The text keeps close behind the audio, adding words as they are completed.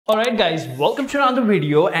Alright guys, welcome to another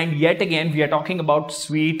video, and yet again we are talking about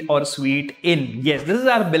sweet or sweet in. Yes, this is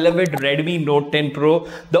our beloved Redmi Note 10 Pro,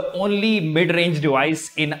 the only mid-range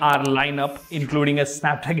device in our lineup, including a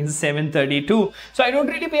Snapdragon 732. So I don't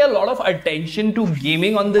really pay a lot of attention to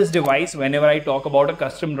gaming on this device whenever I talk about a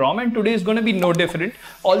custom ROM, and today is going to be no different.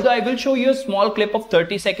 Although I will show you a small clip of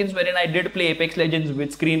 30 seconds wherein I did play Apex Legends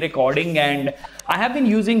with screen recording, and I have been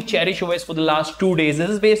using Cherish Os for the last 2 days. This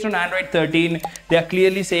is based on Android 13. They are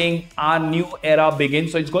clearly saying our new era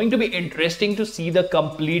begins. So it's going to be interesting to see the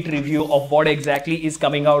complete review of what exactly is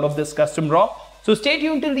coming out of this custom ROM. So stay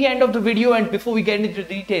tuned till the end of the video, and before we get into the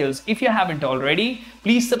details, if you haven't already,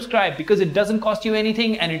 please subscribe because it doesn't cost you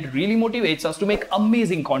anything and it really motivates us to make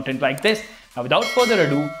amazing content like this. Now without further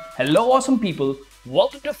ado, hello awesome people,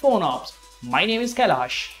 welcome to PhoneOps. My name is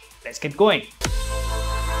Kailash. Let's get going.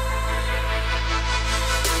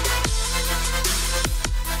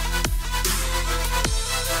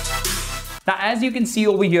 Now, as you can see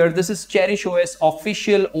over here, this is Cherish Os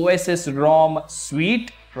official OSS ROM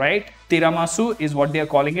suite, right? Tiramisu is what they are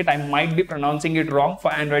calling it. I might be pronouncing it wrong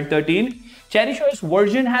for Android 13. Cherish Os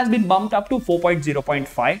version has been bumped up to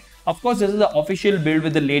 4.0.5. Of course, this is the official build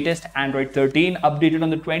with the latest Android 13, updated on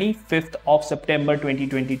the 25th of September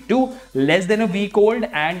 2022, less than a week old,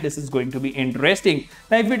 and this is going to be interesting.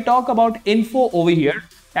 Now, if we talk about info over here,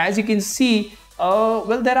 as you can see,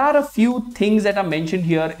 well, there are a few things that are mentioned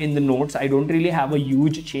here in the notes. I don't really have a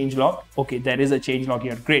huge changelog. Okay, there is a changelog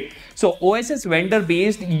here. Great. So OSS vendor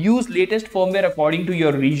based, use latest firmware according to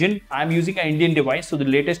your region. I'm using an Indian device, so the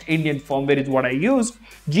latest Indian firmware is what I use.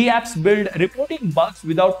 GApps build, reporting bugs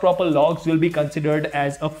without proper logs will be considered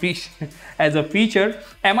as a feature.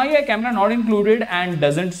 MIui camera not included and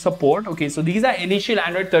doesn't support. Okay, so these are initial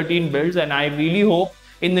Android 13 builds, and I really hope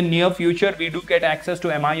in the near future we do get access to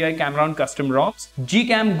MIui camera on custom ROMs.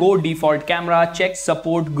 Gcam Go default camera, check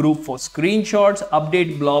support group for screenshots,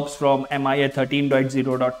 update blobs from MIui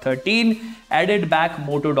 13.0.13, added back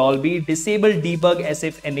Moto Dolby, disable debug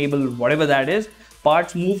SF enable whatever that is.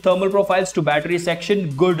 Parts move thermal profiles to battery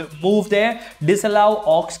section, good move there. Disallow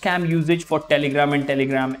aux cam usage for Telegram and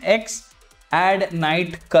Telegram X. Add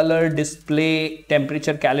night color display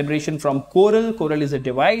temperature calibration from Coral. Coral is a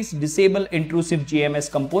device. Disable intrusive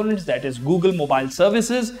GMS components, that is Google Mobile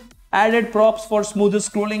Services. Added props for smoother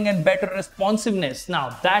scrolling and better responsiveness.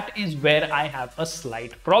 Now that is where I have a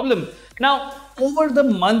slight problem. Now, over the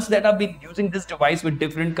months that I've been using this device with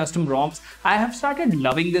different custom ROMs, I have started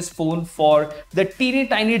loving this phone for the teeny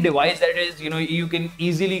tiny device that is, you can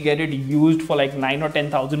easily get it used for like 9 or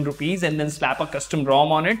 10,000 rupees and then slap a custom ROM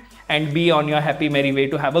on it and be on your happy merry way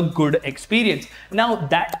to have a good experience. Now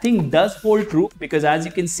that thing does hold true because as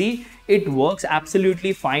you can see, it works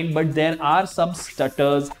absolutely fine, but there are some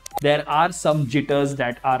stutters, there are some jitters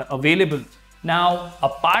that are available. Now,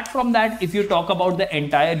 apart from that, if you talk about the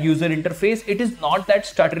entire user interface, it is not that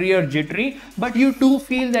stuttery or jittery, but you do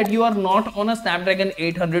feel that you are not on a Snapdragon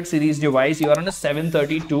 800 series device, you are on a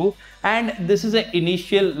 732, and this is an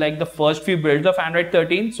initial, like the first few builds of Android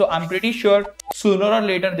 13. So I'm pretty sure sooner or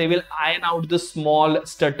later they will iron out the small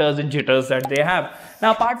stutters and jitters that they have.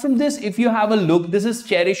 Now, apart from this, if you have a look, this is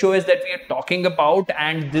Cherish Os that we are talking about,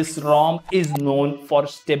 and this ROM is known for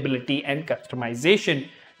stability and customization.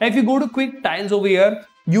 Now, if you go to quick tiles over here,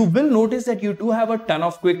 you will notice that you do have a ton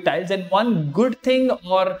of quick tiles, and one good thing,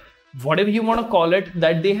 or whatever you want to call it,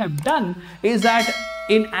 that they have done is that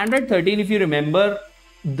in Android 13, if you remember,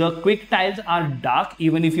 the quick tiles are dark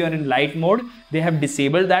even if you are in light mode. They have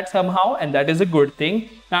disabled that somehow, and that is a good thing.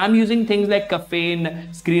 Now I'm using things like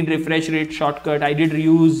caffeine, screen refresh rate shortcut. I did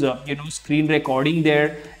use screen recording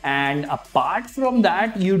there, and apart from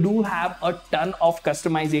that, you do have a ton of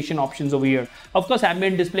customization options over here. Of course,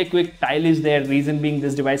 ambient display quick tile is there, reason being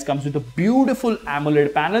this device comes with a beautiful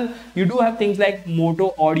AMOLED panel. You do have things like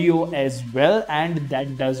Moto audio as well, and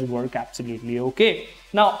that does work absolutely okay.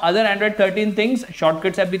 Now, other Android 13 things,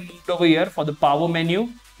 shortcuts have been moved over here for the power menu,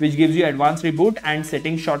 which gives you advanced reboot and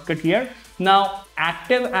settings shortcut here. Now,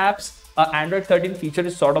 active apps, Android 13 feature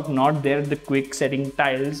is sort of not there, the quick setting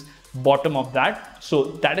tiles bottom of that. So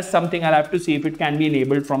that is something I'll have to see if it can be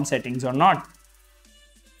enabled from settings or not.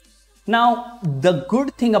 Now, the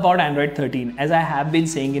good thing about Android 13, as I have been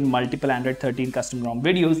saying in multiple Android 13 custom ROM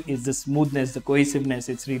videos, is the smoothness, the cohesiveness.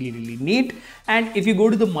 It's really, really neat. And if you go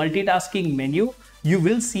to the multitasking menu, you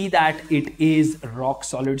will see that it is rock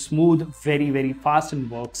solid smooth, very, very fast, and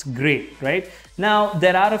works great, right? Now,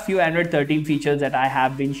 there are a few Android 13 features that I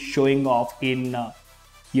have been showing off in a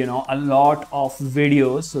lot of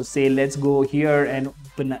videos. So say, let's go here and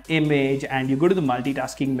open an image, and you go to the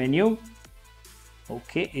multitasking menu.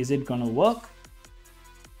 Okay, is it gonna work?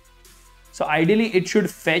 So ideally it should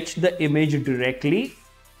fetch the image directly.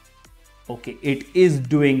 Okay, it is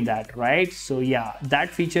doing that, right? So yeah, that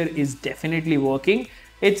feature is definitely working.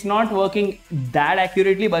 It's not working that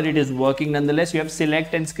accurately, but it is working nonetheless. You have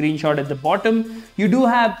select and screenshot at the bottom. You do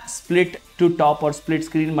have split to top or split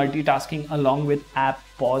screen multitasking along with app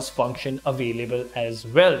pause function available as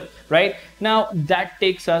well, right? Now that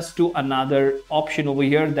takes us to another option over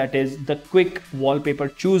here, that is the quick wallpaper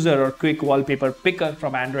chooser or quick wallpaper picker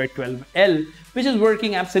from Android 12L, which is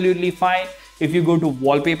working absolutely fine. If you go to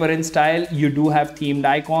wallpaper and style, you do have themed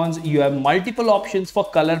icons. You have multiple options for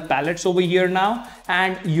color palettes over here now,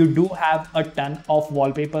 and you do have a ton of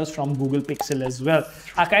wallpapers from Google Pixel as well.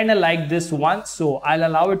 I kind of like this one, so I'll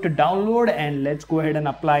allow it to download, and let's go ahead and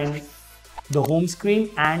apply in the home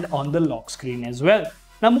screen and on the lock screen as well.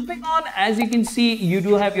 Now moving on, as you can see, you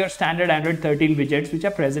do have your standard Android 13 widgets which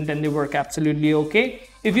are present and they work absolutely okay.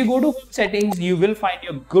 If you go to home settings, you will find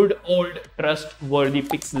your good old trustworthy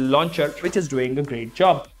Pixel launcher, which is doing a great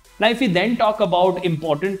job. Now if we then talk about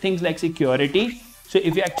important things like security, so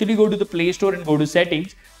if you actually go to the Play Store and go to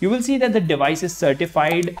settings, you will see that the device is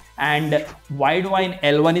certified and Widevine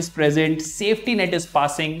L1 is present, safety net is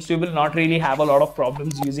passing, so you will not really have a lot of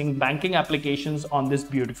problems using banking applications on this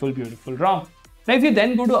beautiful ROM. Now, if you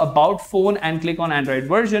then go to About Phone and click on Android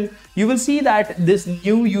version, you will see that this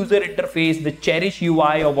new user interface, the Cherish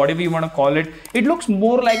UI or whatever you want to call it, it looks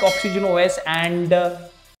more like Oxygen OS. And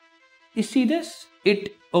you see this?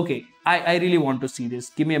 Okay, I really want to see this.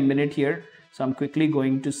 Give me a minute here. So I'm quickly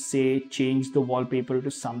going to say change the wallpaper to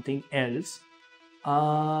something else.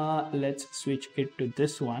 Let's switch it to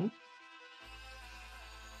this one.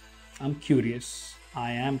 I'm curious.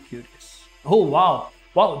 I am curious. Oh, wow.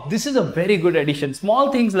 Wow, this is a very good addition.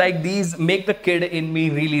 Small things like these make the kid in me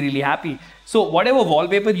really happy. So whatever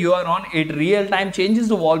wallpaper you are on, it real time changes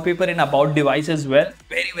the wallpaper in About device as well.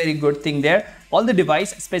 Very good thing there. All the device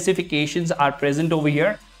specifications are present over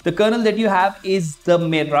here. The kernel that you have is the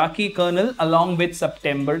Meraki kernel along with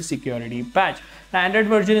September security patch. The Android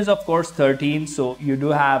version is of course 13, so you do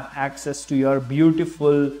have access to your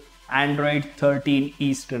beautiful Android 13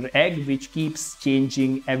 Easter egg, which keeps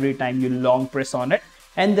changing every time you long press on it.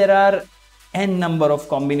 And there are n number of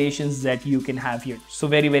combinations that you can have here. So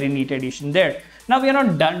very neat addition there. Now we are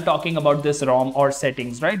not done talking about this ROM or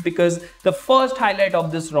settings, right? Because the first highlight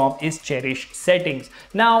of this ROM is Cherish Settings.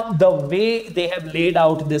 Now the way they have laid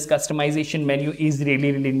out this customization menu is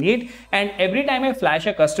really neat. And every time I flash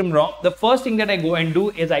a custom ROM, the first thing that I go and do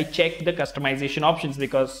is I check the customization options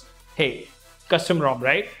because, hey, custom ROM,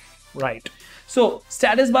 right? Right. So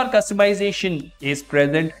status bar customization is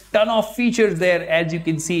present, ton of features there as you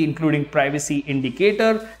can see, including privacy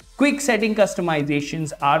indicator. Quick setting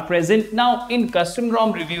customizations are present. Now in custom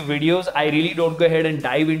ROM review videos, I really don't go ahead and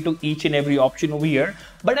dive into each and every option over here,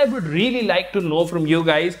 but I would really like to know from you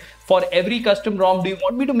guys, for every custom ROM, do you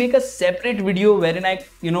want me to make a separate video wherein I,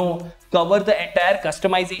 cover the entire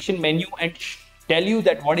customization menu and tell you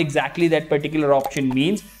that what exactly that particular option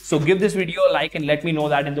means? So give this video a like and let me know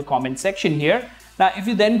that in the comment section here. Now if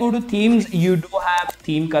you then go to themes, you do have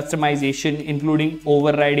theme customization including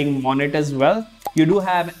overriding monet as well. You do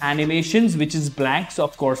have animations which is blank, so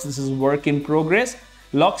of course this is work in progress.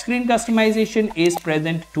 Lock screen customization is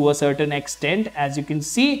present to a certain extent as you can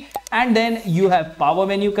see, and then you have power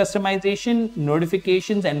menu customization,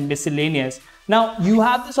 notifications and miscellaneous. Now you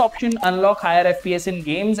have this option unlock higher FPS in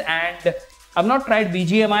games, and I've not tried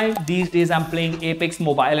BGMI. These days I'm playing Apex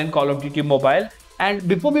Mobile and Call of Duty Mobile. And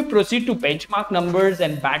before we proceed to benchmark numbers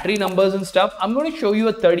and battery numbers and stuff, I'm going to show you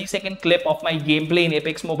a 30-second clip of my gameplay in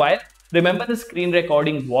Apex Mobile. Remember, the screen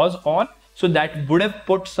recording was on, so that would have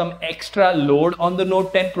put some extra load on the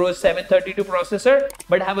Note 10 Pro 732 processor,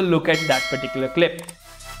 but have a look at that particular clip.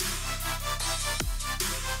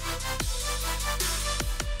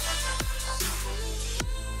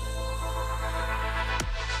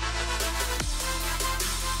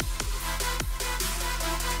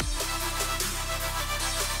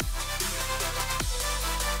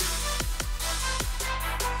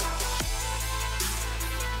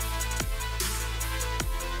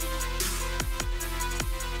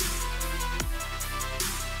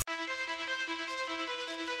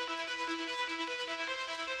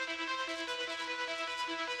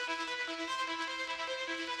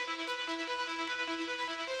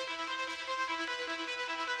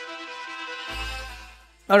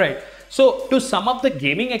 Alright, so to sum up the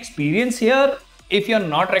gaming experience here, if you're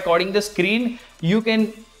not recording the screen, you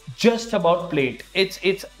can just about play it.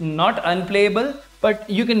 It's not unplayable, but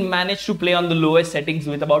you can manage to play on the lowest settings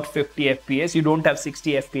with about 50 FPS. You don't have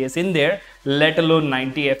 60 FPS in there, let alone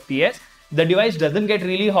 90 FPS. the device doesn't get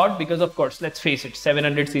really hot because, of course, let's face it,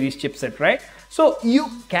 700 series chipset, right? So you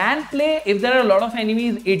can play. If there are a lot of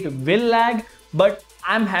enemies, it will lag, but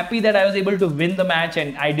I'm happy that I was able to win the match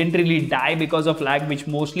and I didn't really die because of lag, which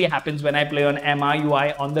mostly happens when I play on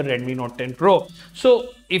MIUI on the Redmi Note 10 Pro. So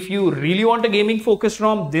if you really want a gaming focused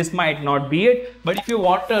ROM, this might not be it. But if you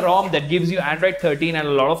want a ROM that gives you Android 13 and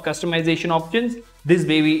a lot of customization options, this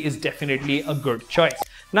baby is definitely a good choice.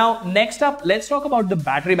 Now, next up, let's talk about the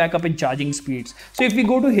battery backup and charging speeds. So if we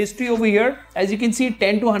go to history over here, as you can see,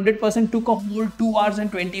 10 to 100% took a whole 2 hours and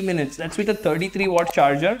 20 minutes. That's with a 33-watt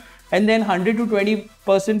charger. And then 100 to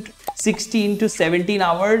 20%, 16 to 17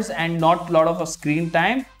 hours and not a lot of screen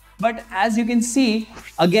time. But as you can see,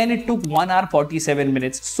 again, it took 1 hour 47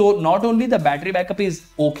 minutes. So not only the battery backup is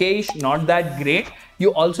okay-ish, not that great,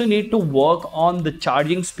 you also need to work on the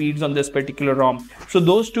charging speeds on this particular ROM. So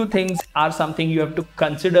those two things are something you have to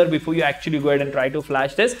consider before you actually go ahead and try to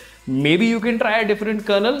flash this. Maybe you can try a different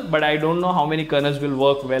kernel, but I don't know how many kernels will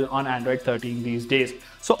work well on Android 13 these days.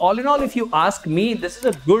 So all in all, if you ask me, this is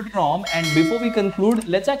a good ROM. And before we conclude,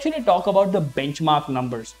 let's actually talk about the benchmark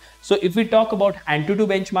numbers. So if we talk about Antutu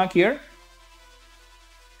benchmark here,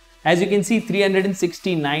 as you can see,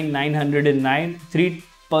 369, 909, 3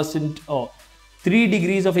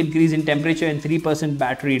 degrees of increase in temperature and 3%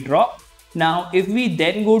 battery drop. Now, if we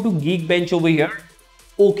then go to Geekbench over here,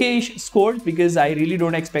 okay-ish scores, because I really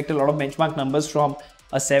don't expect a lot of benchmark numbers from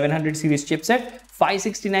a 700 series chipset,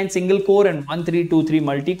 569 single core and 1323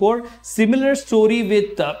 multi-core. Similar story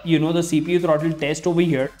with the CPU throttle test over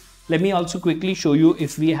here. Let me also quickly show you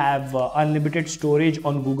if we have unlimited storage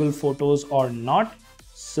on Google Photos or not.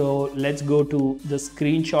 So let's go to the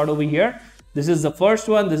screenshot over here. This is the first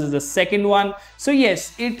one, this is the second one. So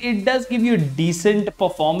yes, it does give you decent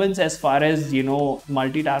performance as far as,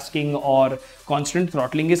 multitasking or constant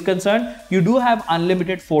throttling is concerned. You do have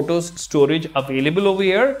unlimited photos storage available over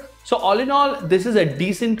here. So all in all, this is a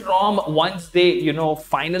decent ROM. Once they,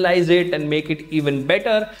 finalize it and make it even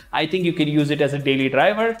better, I think you can use it as a daily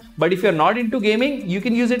driver. But if you're not into gaming, you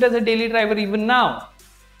can use it as a daily driver even now.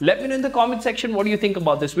 Let me know in the comment section what do you think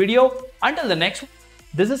about this video. Until the next one,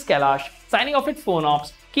 this is Kailash signing off with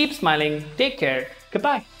PhoneOps. Keep smiling. Take care.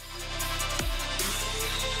 Goodbye.